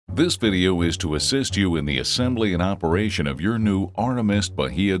This video is to assist you in the assembly and operation of your new Auramist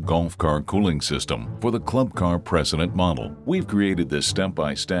Bahia golf car cooling system for the Club Car Precedent model. We've created this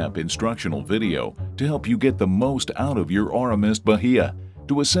step-by-step instructional video to help you get the most out of your Auramist Bahia.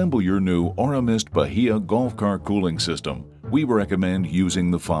 To assemble your new Auramist Bahia golf car cooling system, we recommend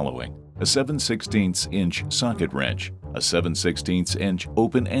using the following: a 7/16" socket wrench, a 7/16"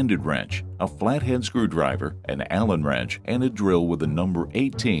 open-ended wrench, a flathead screwdriver, an Allen wrench, and a drill with a number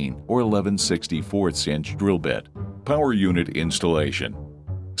 18 or 11/64" drill bit. Power unit installation.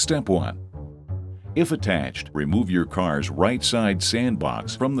 Step 1. If attached, remove your car's right side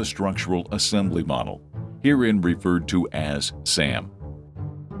sandbox from the structural assembly model, herein referred to as SAM.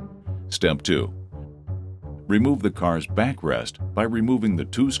 Step 2. Remove the car's backrest by removing the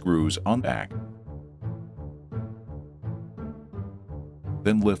 2 screws on the back.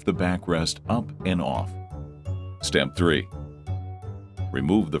 Then lift the backrest up and off. Step 3.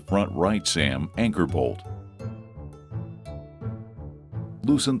 Remove the front right SAM anchor bolt.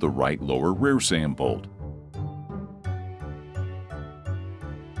 Loosen the right lower rear SAM bolt.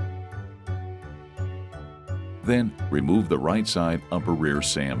 Then remove the right side upper rear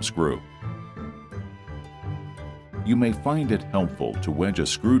SAM screw. You may find it helpful to wedge a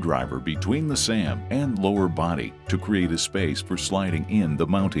screwdriver between the SAM and lower body to create a space for sliding in the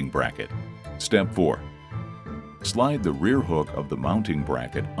mounting bracket. Step 4. Slide the rear hook of the mounting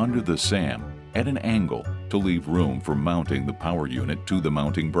bracket under the SAM at an angle to leave room for mounting the power unit to the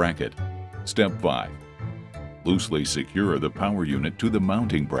mounting bracket. Step 5. Loosely secure the power unit to the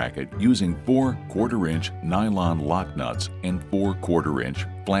mounting bracket using 4 1/4" nylon lock nuts and 4 1/4"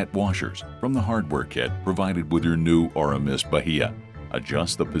 flat washers from the hardware kit provided with your new Auramist Bahia.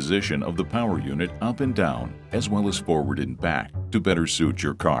 Adjust the position of the power unit up and down as well as forward and back to better suit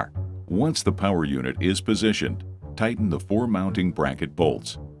your car. Once the power unit is positioned, tighten the 4 mounting bracket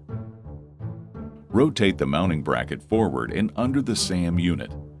bolts. Rotate the mounting bracket forward and under the SAM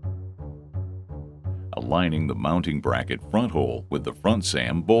unit, aligning the mounting bracket front hole with the front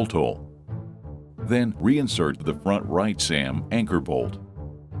SAM bolt hole. Then reinsert the front right SAM anchor bolt.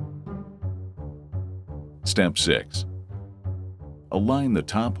 Step 6. Align the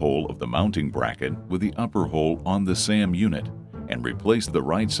top hole of the mounting bracket with the upper hole on the SAM unit and replace the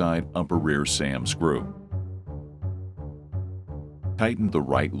right side upper rear SAM screw. Tighten the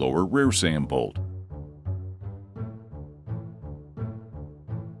right lower rear SAM bolt.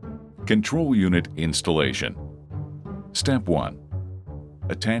 Control unit installation. Step 1.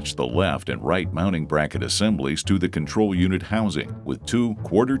 Attach the left and right mounting bracket assemblies to the control unit housing with 2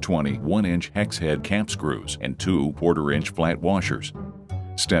 1/4" 1" hex head cap screws and 2 1/4" flat washers.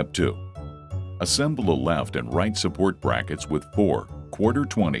 Step 2. Assemble the left and right support brackets with 4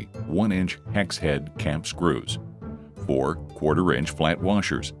 1/4" 1" hex head cap screws, 4 1/4" flat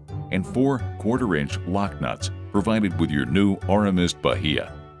washers, and 4 1/4" lock nuts provided with your new Auramist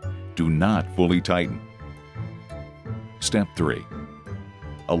Bahia. Do not fully tighten. Step 3.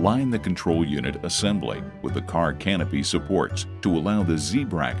 Align the control unit assembly with the car canopy supports to allow the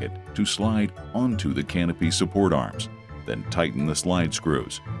Z-bracket to slide onto the canopy support arms. Then tighten the slide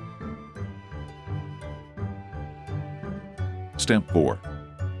screws. Step 4.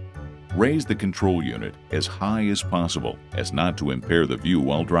 Raise the control unit as high as possible as not to impair the view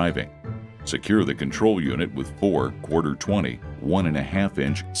while driving. Secure the control unit with 4 1/4"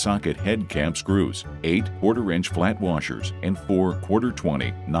 1.5" socket head cap screws, 8 1/4" flat washers, and 4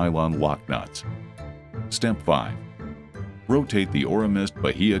 1/4" nylon lock nuts. Step 5. Rotate the Auramist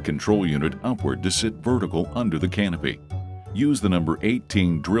Bahia control unit upward to sit vertical under the canopy. Use the number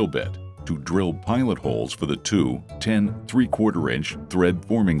 18 drill bit to drill pilot holes for the 2 10 3/4" thread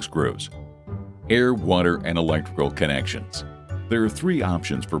forming screws. Air, water, and electrical connections. There are 3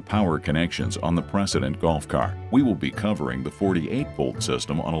 options for power connections on the Precedent golf car. We will be covering the 48-volt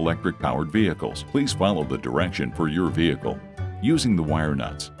system on electric-powered vehicles. Please follow the direction for your vehicle. Using the wire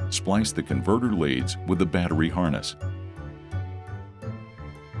nuts, splice the converter leads with the battery harness.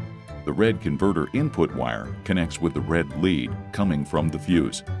 The red converter input wire connects with the red lead coming from the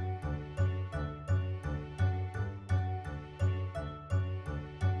fuse.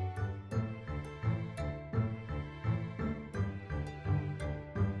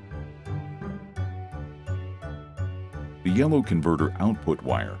 The yellow converter output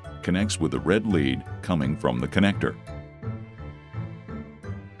wire connects with the red lead coming from the connector.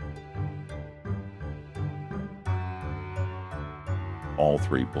 All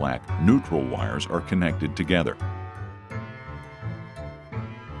 3 black neutral wires are connected together.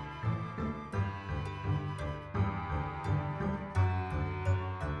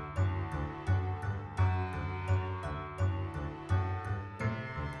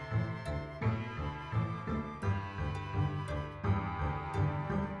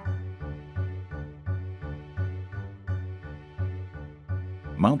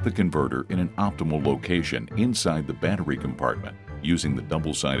 Mount the converter in an optimal location inside the battery compartment using the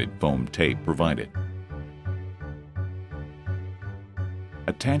double-sided foam tape provided.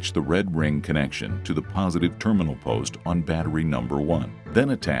 Attach the red ring connection to the positive terminal post on battery number 1. Then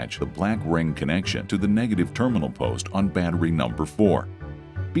attach the black ring connection to the negative terminal post on battery number 4.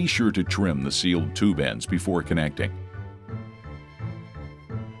 Be sure to trim the sealed tube ends before connecting.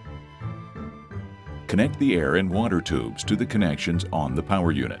 Connect the air and water tubes to the connections on the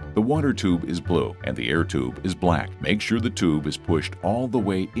power unit. The water tube is blue and the air tube is black. Make sure the tube is pushed all the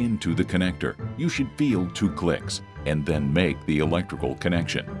way into the connector. You should feel 2 clicks and then make the electrical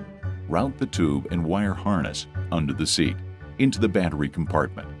connection. Route the tube and wire harness under the seat into the battery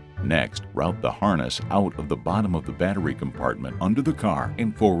compartment. Next, route the harness out of the bottom of the battery compartment under the car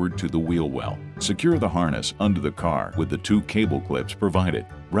and forward to the wheel well. Secure the harness under the car with the 2 cable clips provided.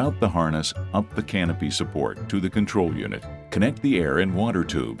 Route the harness up the canopy support to the control unit. Connect the air and water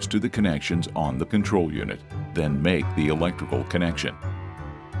tubes to the connections on the control unit. Then make the electrical connection.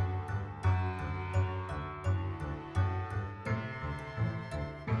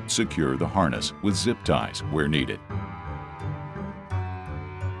 Secure the harness with zip ties where needed.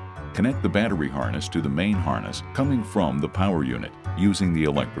 Connect the battery harness to the main harness coming from the power unit using the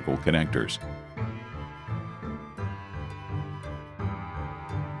electrical connectors.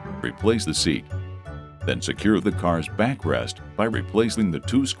 Replace the seat. Then secure the car's backrest by replacing the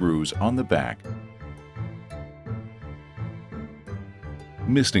 2 screws on the back.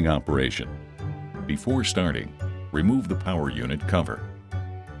 Misting operation. Before starting, remove the power unit cover.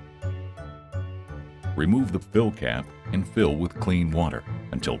 Remove the fill cap and fill with clean water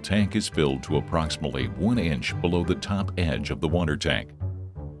until tank is filled to approximately 1 inch below the top edge of the water tank.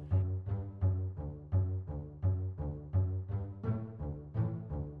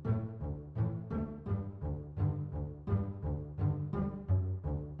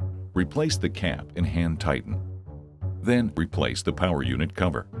 Replace the cap and hand tighten. Then replace the power unit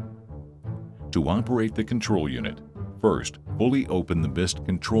cover. To operate the control unit, first, fully open the mist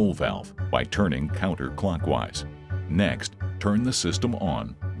control valve by turning counterclockwise. Next, turn the system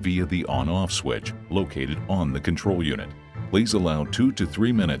on via the on-off switch located on the control unit. Please allow 2 to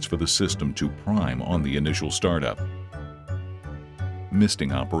 3 minutes for the system to prime on the initial startup.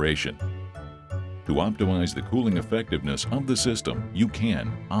 Misting operation. To optimize the cooling effectiveness of the system, you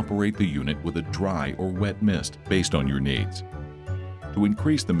can operate the unit with a dry or wet mist based on your needs. To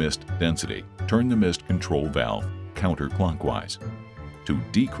increase the mist density, turn the mist control valve counterclockwise. To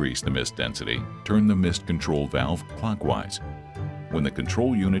decrease the mist density, turn the mist control valve clockwise. When the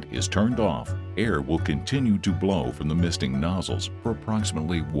control unit is turned off, air will continue to blow from the misting nozzles for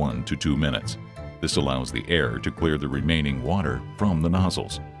approximately 1 to 2 minutes. This allows the air to clear the remaining water from the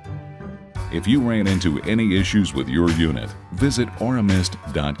nozzles. If you ran into any issues with your unit, visit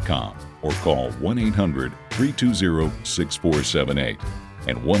auramist.com or call 1-800-320-6478.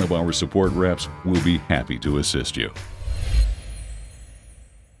 And one of our support reps will be happy to assist you.